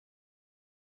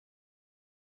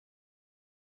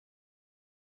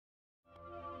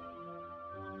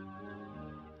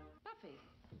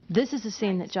This is a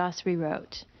scene that Joss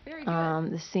rewrote,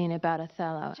 the scene about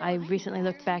Othello. I recently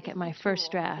looked back at my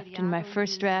first draft. In my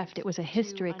first draft, it was a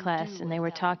history class, and they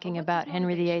were talking about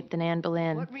Henry VIII and Anne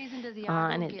Boleyn,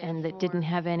 and it didn't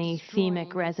have any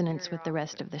themic resonance with the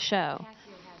rest of the show.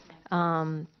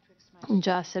 And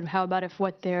Joss said, how about if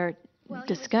what they're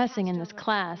discussing in this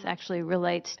class actually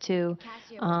relates to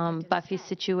Buffy's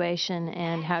situation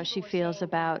and how she feels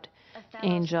about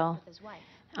Angel.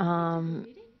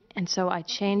 And so I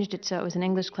changed it so it was an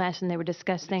English class and they were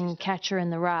discussing Catcher in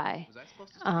the Rye.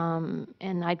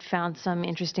 And I'd found some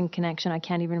interesting connection, I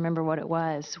can't even remember what it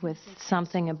was, with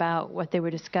something about what they were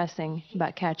discussing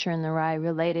about Catcher in the Rye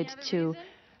related to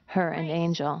her and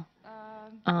Angel.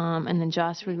 And then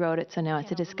Joss rewrote it, so now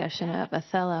it's a discussion of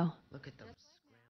Othello. Look at the